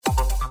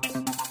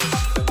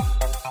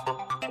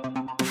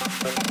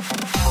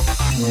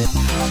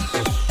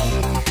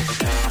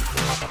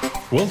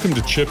Welcome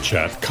to Chip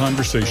Chat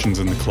Conversations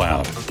in the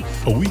Cloud,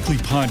 a weekly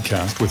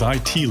podcast with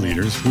IT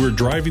leaders who are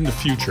driving the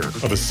future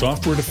of a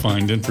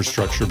software-defined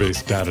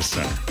infrastructure-based data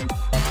center.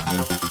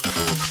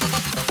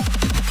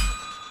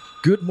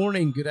 Good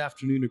morning, good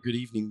afternoon, or good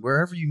evening,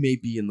 wherever you may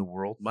be in the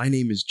world. My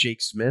name is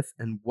Jake Smith,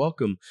 and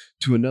welcome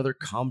to another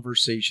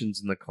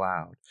Conversations in the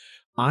Cloud.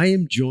 I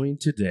am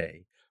joined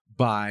today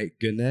by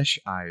Ganesh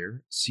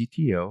Iyer,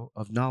 CTO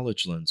of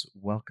Knowledge Lens.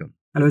 Welcome.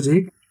 Hello,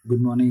 Jake. Good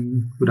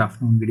morning, good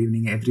afternoon, good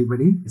evening,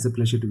 everybody. It's a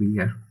pleasure to be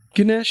here.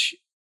 Ganesh,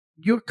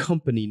 your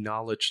company,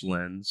 Knowledge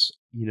Lens,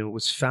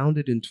 was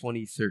founded in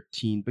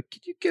 2013, but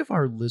could you give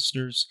our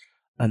listeners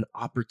an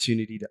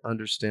opportunity to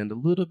understand a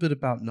little bit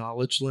about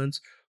Knowledge Lens?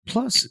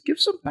 Plus,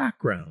 give some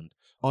background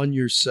on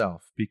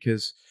yourself,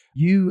 because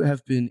you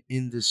have been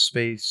in this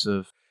space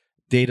of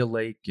data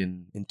lake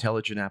and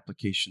intelligent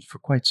applications for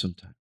quite some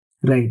time.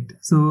 Right.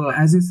 So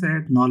as you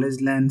said,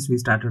 Knowledge Lens, we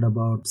started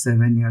about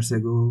 7 years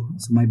ago.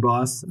 So my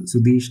boss,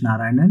 Sudhish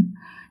Narayanan,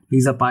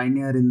 he's a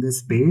pioneer in this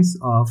space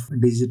of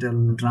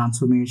digital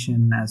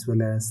transformation as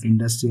well as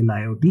industrial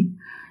IoT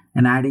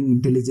and adding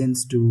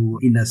intelligence to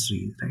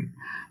industries, right?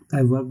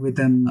 I worked with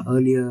him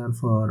earlier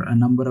for a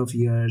number of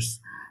years.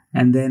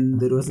 And then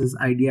there was this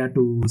idea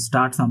to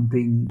start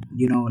something,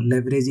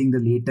 leveraging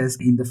the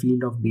latest in the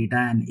field of data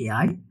and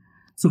AI.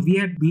 So we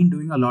had been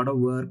doing a lot of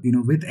work,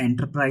 with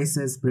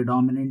enterprises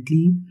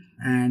predominantly.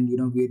 And,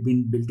 we had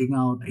been building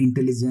out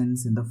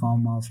intelligence in the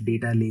form of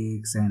data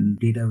lakes and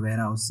data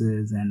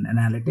warehouses and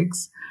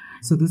analytics.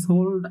 So this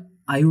whole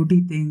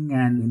IoT thing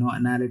and,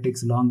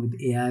 analytics along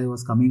with AI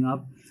was coming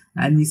up.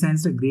 And we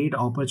sensed a great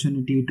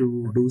opportunity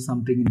to do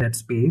something in that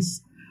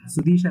space.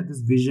 Sudhish had this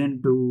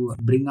vision to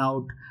bring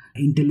out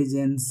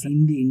intelligence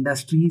in the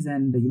industries.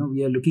 And,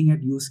 we are looking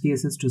at use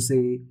cases to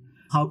say,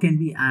 how can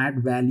we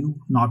add value,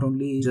 not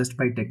only just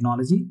by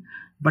technology,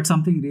 but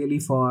something really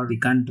for the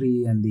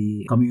country and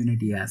the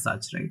community as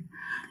such, right?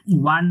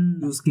 One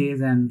use case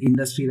and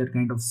industry that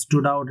kind of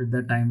stood out at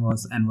that time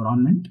was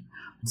environment.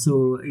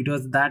 So it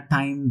was that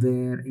time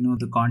where,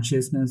 the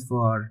consciousness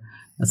for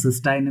a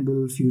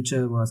sustainable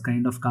future was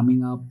kind of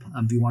coming up.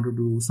 We want to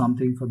do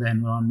something for the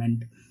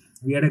environment.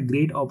 We had a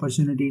great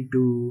opportunity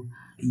to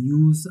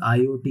use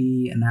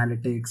IoT,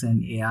 analytics,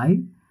 and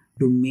AI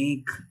to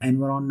make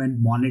environment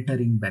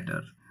monitoring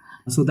better.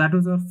 So that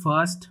was our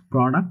first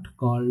product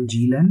called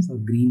G-Lens or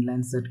Green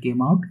Lens that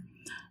came out.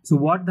 So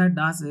what that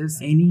does is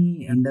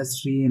any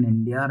industry in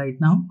India right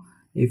now,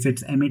 if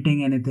it's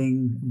emitting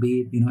anything,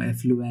 be it,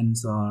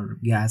 effluents or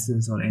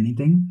gases or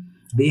anything,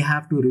 they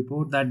have to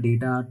report that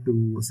data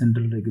to a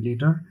central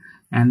regulator.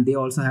 And they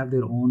also have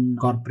their own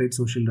corporate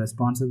social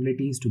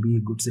responsibilities to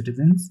be good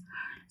citizens.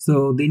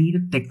 So they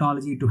needed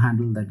technology to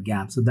handle that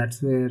gap. So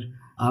that's where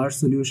our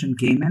solution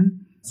came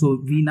in.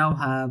 So we now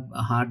have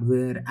a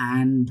hardware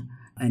and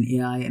an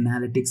AI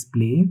analytics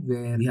play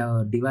where we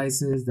have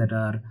devices that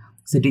are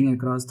sitting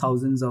across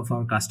thousands of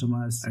our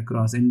customers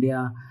across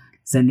India,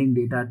 sending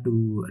data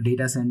to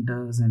data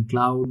centers and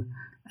cloud.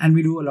 And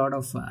we do a lot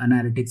of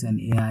analytics and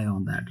AI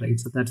on that, right?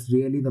 So that's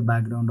really the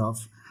background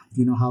of,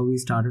 how we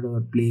started our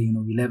play.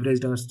 We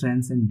leveraged our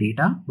strengths in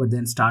data, but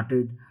then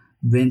started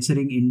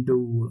venturing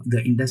into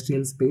the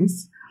industrial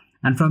space.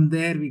 And from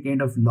there, we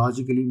kind of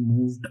logically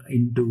moved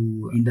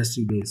into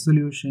industry-based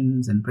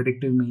solutions and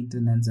predictive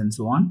maintenance and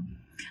so on.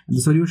 And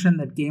the solution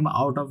that came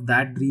out of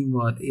that dream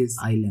is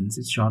iLens.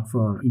 It's short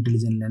for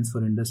Intelligent Lens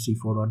for Industry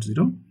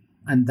 4.0.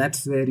 And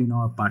that's where,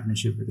 our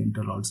partnership with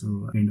Intel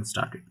also kind of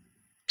started.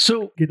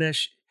 So,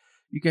 Ganesh,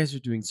 you guys are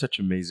doing such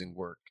amazing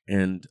work,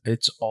 and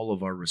it's all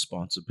of our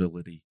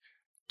responsibility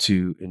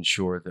to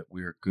ensure that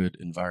we are good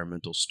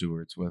environmental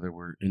stewards, whether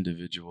we're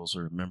individuals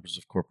or members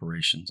of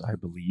corporations, I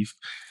believe.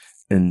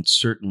 And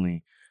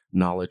certainly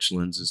Knowledge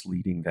Lens is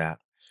leading that.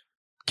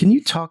 Can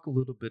you talk a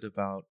little bit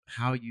about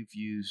how you've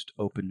used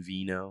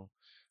OpenVINO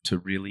to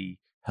really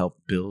help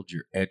build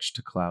your edge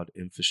to cloud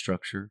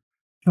infrastructure?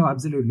 Oh,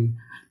 absolutely.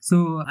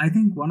 So I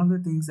think one of the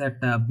things that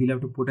we'll have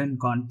to put in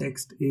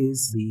context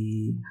is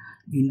the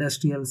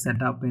industrial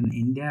setup in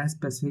India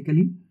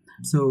specifically.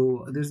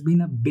 So there's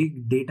been a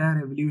big data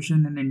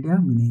revolution in India,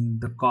 meaning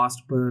the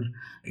cost per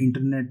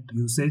internet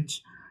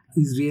usage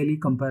is really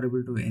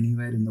comparable to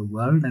anywhere in the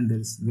world, and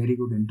there's very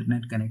good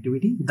internet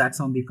connectivity. That's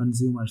on the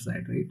consumer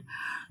side, right?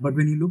 But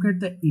when you look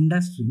at the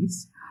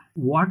industries,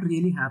 what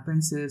really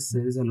happens is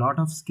there is a lot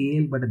of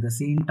scale, but at the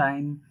same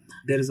time,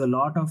 there is a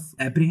lot of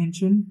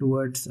apprehension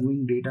towards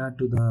moving data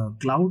to the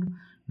cloud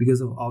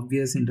because of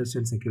obvious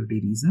industrial security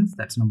reasons.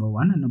 That's number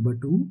one. And number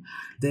two,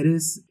 there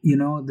is,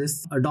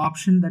 this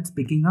adoption that's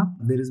picking up.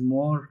 There is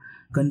more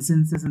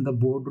consensus in the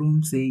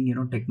boardroom saying,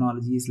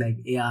 technologies like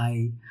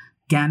AI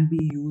can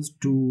be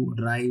used to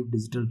drive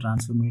digital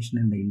transformation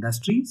in the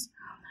industries.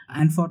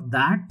 And for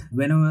that,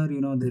 whenever,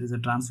 there is a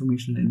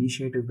transformational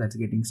initiative that's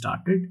getting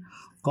started,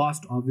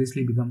 cost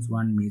obviously becomes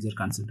one major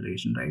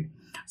consideration, right?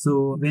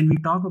 So when we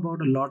talk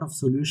about a lot of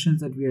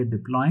solutions that we are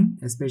deploying,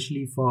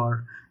 especially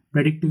for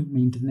predictive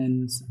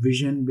maintenance,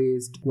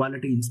 vision-based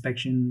quality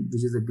inspection,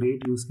 which is a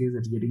great use case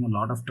that's getting a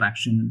lot of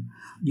traction.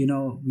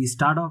 We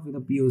start off with a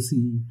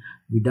POC,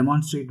 we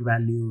demonstrate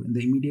value, and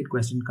the immediate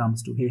question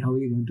comes to, hey, how are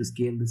you going to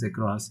scale this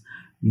across,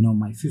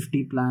 my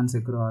 50 plants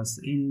across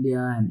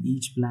India, and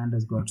each plant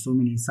has got so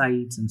many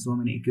sites and so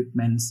many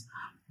equipments.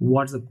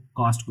 What's the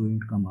cost going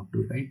to come up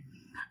to, right?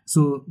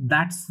 So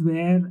that's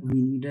where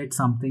we needed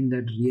something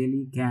that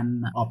really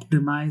can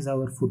optimize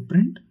our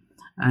footprint.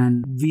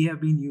 And we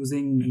have been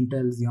using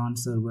Intel Xeon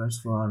servers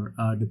for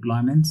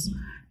deployments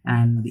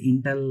and the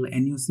Intel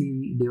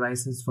NUC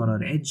devices for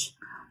our edge.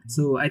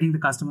 So I think the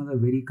customers are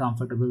very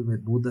comfortable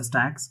with both the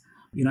stacks,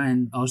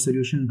 and our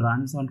solution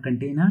runs on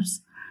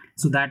containers.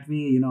 So that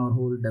way, our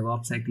whole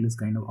DevOps cycle is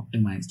kind of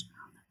optimized.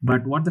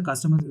 But what the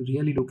customers are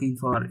really looking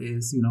for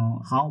is,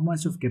 how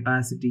much of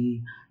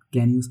capacity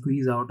can you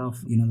squeeze out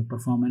of, the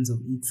performance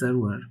of each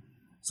server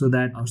so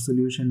that our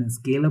solution is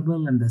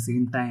scalable and at the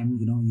same time,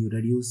 you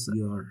reduce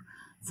your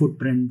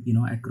footprint,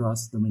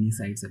 across the many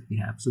sites that we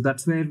have. So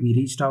that's where we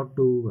reached out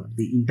to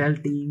the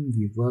Intel team.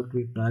 We've worked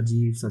with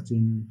Rajiv,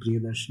 Sachin,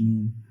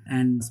 Priyadarshini,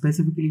 and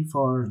specifically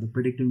for the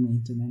predictive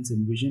maintenance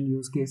and vision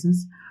use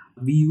cases,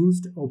 we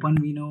used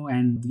OpenVINO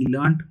and we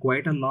learned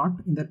quite a lot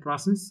in that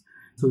process.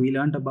 So we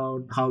learned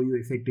about how you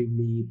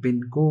effectively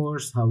pin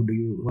cores, how do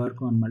you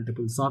work on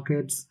multiple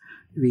sockets.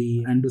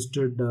 We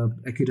understood the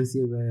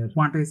accuracy-aware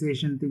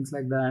quantization, things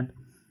like that.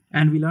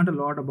 And we learned a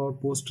lot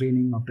about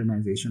post-training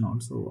optimization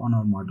also on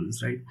our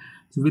models, right?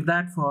 So with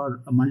that,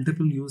 for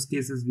multiple use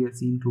cases, we have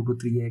seen 2 to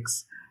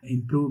 3x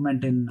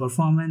improvement in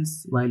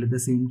performance while at the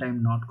same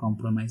time not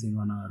compromising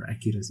on our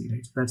accuracy,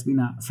 right? So that's been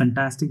a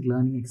fantastic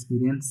learning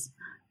experience.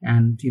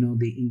 And, the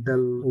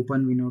Intel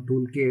OpenVINO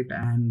toolkit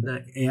and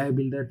the AI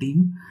Builder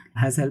team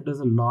has helped us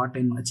a lot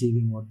in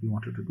achieving what we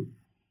wanted to do.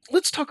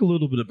 Let's talk a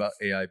little bit about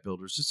AI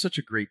Builders. It's such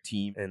a great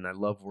team, and I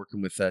love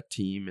working with that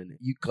team. And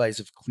you guys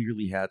have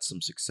clearly had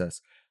some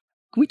success.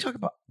 Can we talk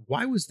about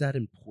why was that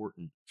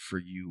important for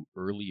you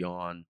early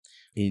on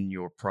in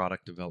your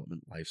product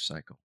development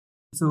lifecycle?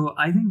 So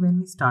I think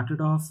when we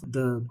started off,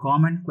 the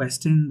common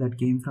question that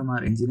came from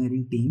our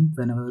engineering team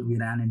whenever we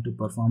ran into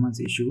performance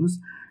issues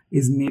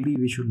is maybe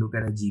we should look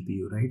at a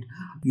GPU, right?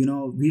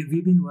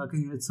 We've been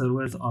working with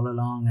servers all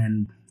along,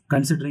 and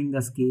considering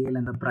the scale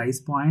and the price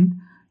point,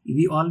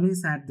 we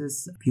always had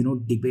this,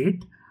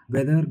 debate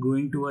whether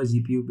going to a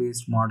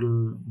GPU-based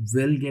model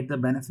will get the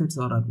benefits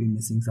or are we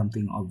missing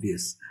something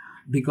obvious.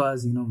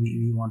 Because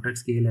we wanted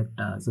scale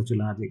at such a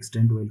large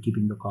extent while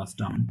keeping the cost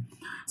down.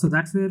 So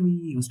that's where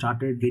we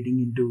started getting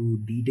into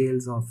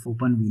details of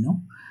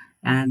OpenVINO,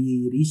 and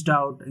we reached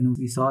out.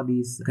 We saw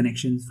these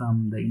connections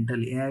from the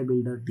Intel AI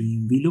Builder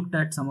team. We looked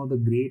at some of the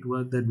great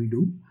work that we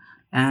do,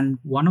 and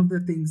one of the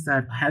things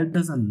that helped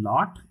us a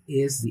lot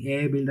is the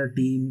AI Builder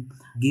team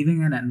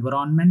giving an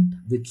environment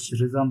which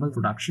resembles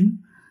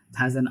production. It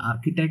has an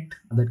architect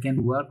that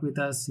can work with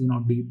us,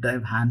 deep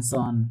dive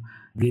hands-on,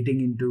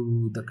 getting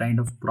into the kind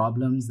of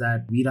problems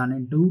that we run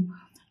into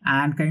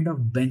and kind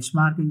of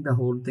benchmarking the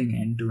whole thing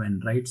end to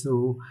end, right?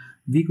 So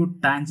we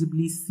could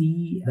tangibly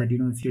see that,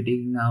 if you're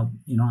taking a,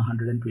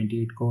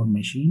 128 core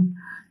machine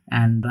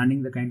and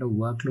running the kind of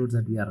workloads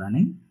that we are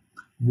running,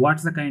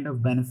 what's the kind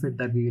of benefit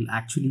that we will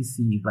actually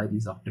see by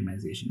these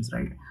optimizations,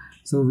 right?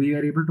 So we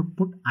were able to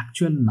put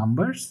actual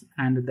numbers,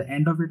 and at the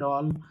end of it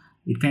all,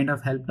 it kind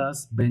of helped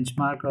us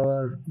benchmark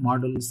our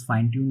models,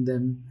 fine-tune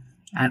them,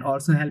 and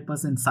also help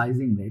us in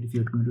sizing, right? If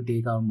you're going to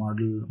take our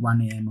model, one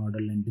AI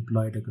model, and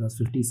deploy it across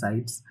 50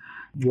 sites,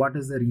 what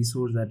is the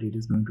resource that it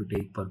is going to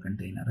take per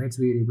container, right?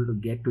 So we are able to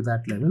get to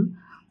that level.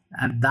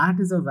 And that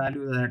is a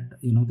value that,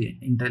 the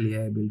Intel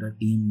AI Builder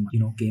team,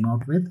 came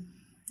out with.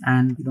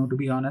 And, to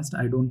be honest,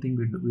 I don't think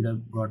we'd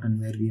have gotten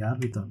where we are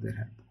without their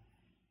help.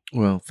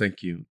 Well,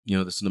 thank you.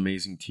 This is an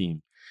amazing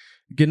team.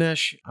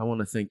 Ganesh, I want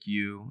to thank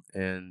you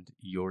and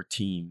your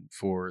team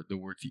for the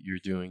work that you're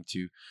doing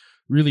to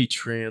really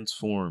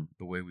transform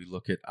the way we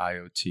look at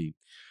IoT.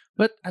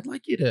 But I'd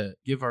like you to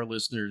give our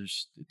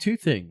listeners 2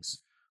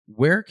 things.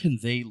 Where can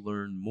they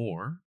learn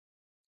more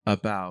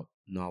about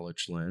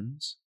Knowledge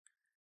Lens?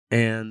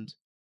 And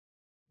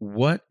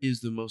what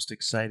is the most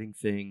exciting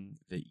thing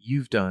that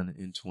you've done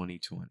in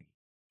 2020?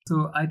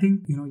 So I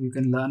think, you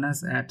can learn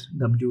us at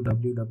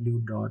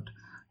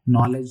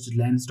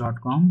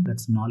www.knowledgelens.com.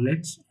 That's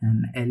knowledge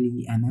and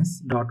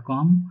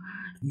lens.com.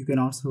 You can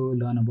also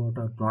learn about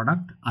our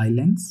product,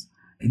 iLens,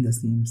 in the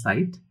same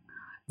site.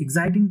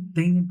 Exciting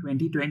thing in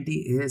 2020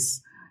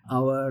 is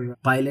our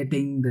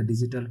piloting the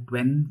digital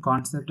twin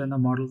concept and the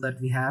model that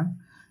we have.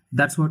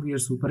 That's what we are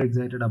super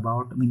excited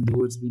about. I mean,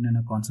 though it's been in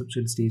a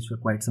conceptual stage for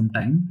quite some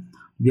time,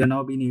 we are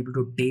now being able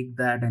to take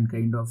that and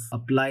kind of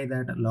apply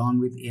that along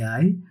with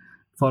AI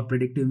for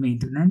predictive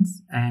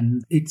maintenance.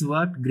 And it's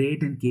worked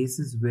great in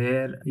cases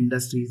where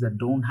industries that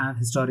don't have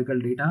historical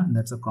data, and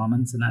that's a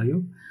common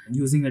scenario,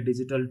 using a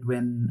digital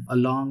twin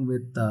along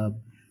with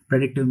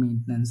predictive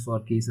maintenance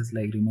for cases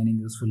like remaining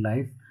useful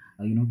life,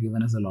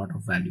 given us a lot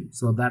of value.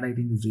 So that I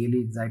think is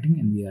really exciting,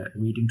 and we are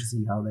waiting to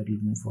see how that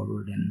will move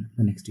forward in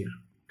the next year.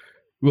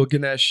 Well,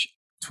 Ganesh,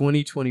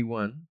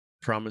 2021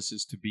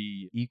 promises to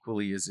be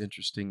equally as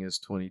interesting as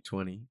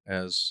 2020,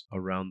 as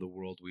around the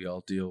world we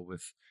all deal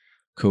with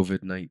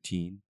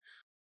COVID-19.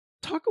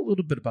 Talk a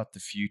little bit about the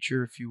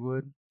future, if you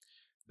would.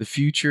 The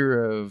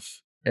future of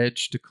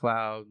edge to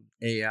cloud,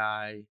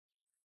 AI,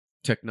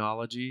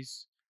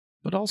 technologies,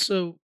 but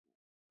also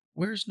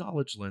where's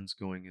Knowledge Lens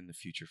going in the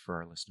future for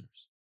our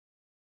listeners?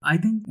 I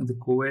think the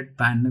COVID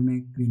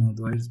pandemic,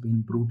 though it's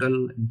been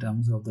brutal in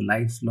terms of the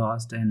lives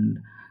lost and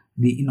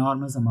the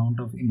enormous amount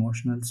of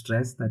emotional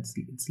stress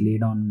it's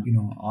laid on,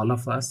 all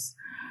of us,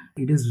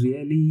 it is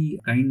really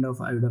kind of,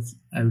 I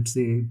would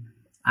say,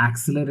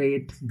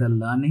 accelerate the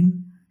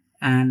learning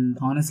and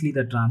honestly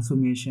the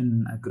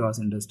transformation across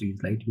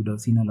industries. Like you'd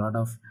have seen a lot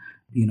of,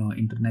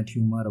 internet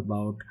humor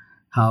about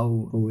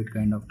how COVID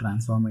kind of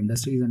transformed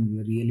industries, and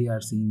we really are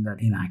seeing that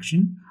in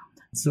action.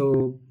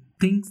 So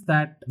things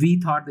that we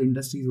thought the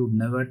industries would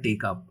never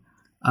take up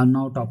are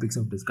now topics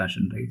of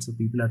discussion, right? So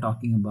people are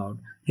talking about,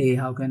 hey,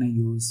 how can I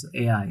use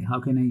AI? How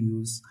can I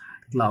use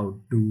cloud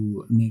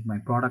to make my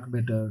product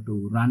better,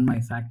 to run my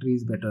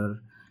factories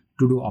better,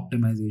 to do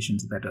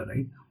optimizations better,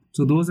 right?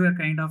 So those were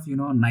kind of,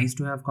 nice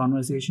to have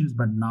conversations,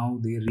 but now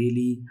they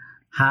really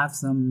have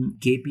some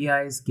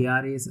KPIs,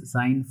 KRAs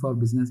assigned for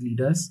business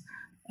leaders,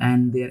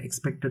 and they're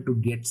expected to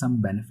get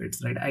some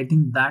benefits, right? I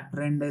think that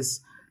trend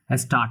has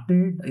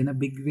started in a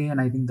big way,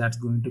 and I think that's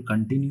going to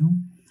continue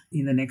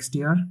in the next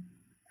year.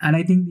 And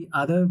I think the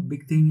other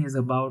big thing is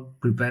about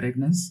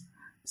preparedness.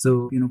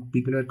 So,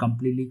 people are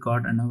completely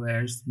caught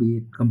unawares, be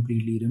it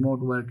completely remote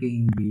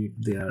working, be it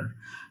their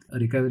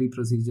recovery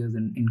procedures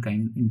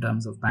in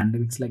terms of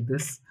pandemics like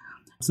this.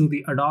 So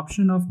the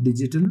adoption of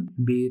digital,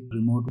 be it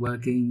remote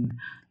working,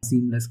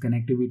 seamless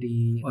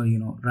connectivity, or,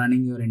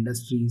 running your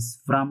industries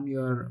from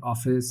your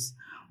office,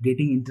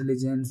 getting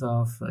intelligence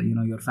of,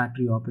 your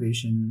factory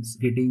operations,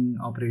 getting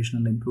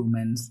operational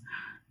improvements.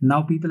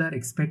 Now people are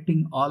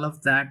expecting all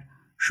of that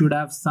should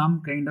have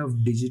some kind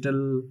of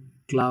digital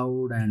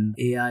cloud and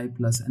AI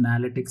plus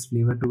analytics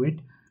flavor to it.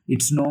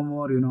 It's no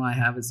more, I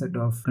have a set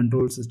of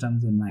control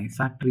systems in my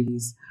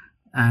factories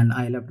and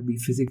I'll have to be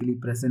physically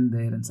present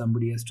there and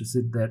somebody has to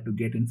sit there to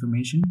get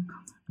information.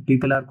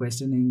 People are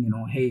questioning,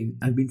 hey,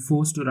 I've been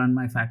forced to run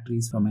my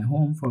factories from my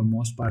home for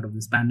most part of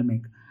this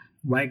pandemic.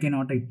 Why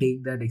cannot I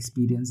take that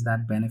experience,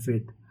 that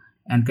benefit,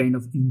 and kind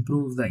of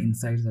improve the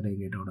insights that I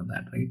get out of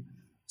that, right?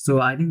 So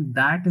I think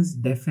that has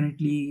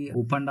definitely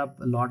opened up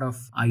a lot of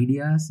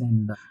ideas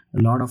and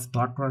a lot of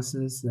thought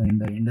process in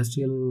the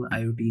industrial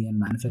IoT and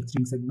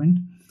manufacturing segment.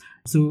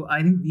 So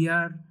I think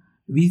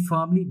we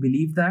firmly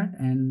believe that,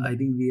 and I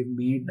think we have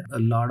made a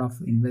lot of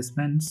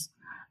investments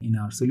in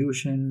our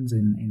solutions,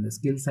 in the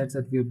skill sets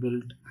that we have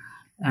built.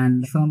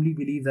 And we firmly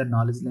believe that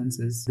Knowledge Lens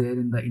is there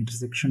in the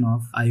intersection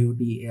of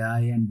IoT, AI,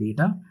 and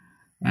data.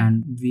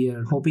 And we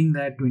are hoping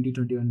that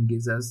 2021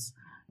 gives us,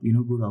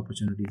 good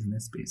opportunities in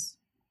this space.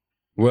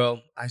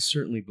 Well, I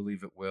certainly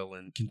believe it will,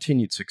 and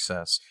continued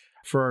success.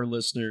 For our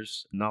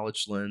listeners,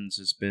 Knowledge Lens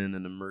has been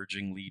an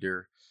emerging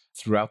leader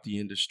throughout the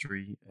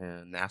industry,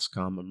 and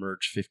NASSCOM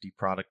emerged 50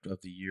 Product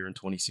of the Year in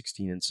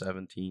 2016 and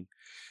 17,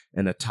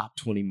 and the top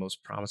 20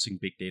 most promising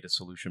big data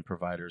solution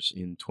providers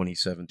in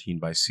 2017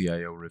 by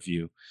CIO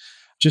Review.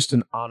 Just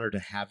an honor to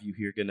have you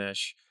here,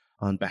 Ganesh.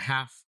 On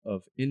behalf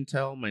of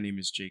Intel, my name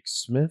is Jake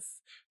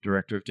Smith,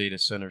 Director of Data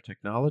Center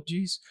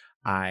Technologies.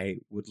 I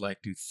would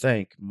like to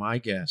thank my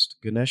guest,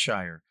 Ganesh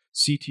Iyer,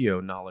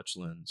 CTO Knowledge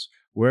Lens.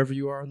 Wherever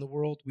you are in the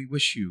world, we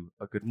wish you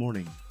a good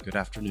morning, good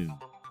afternoon,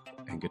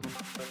 and good night.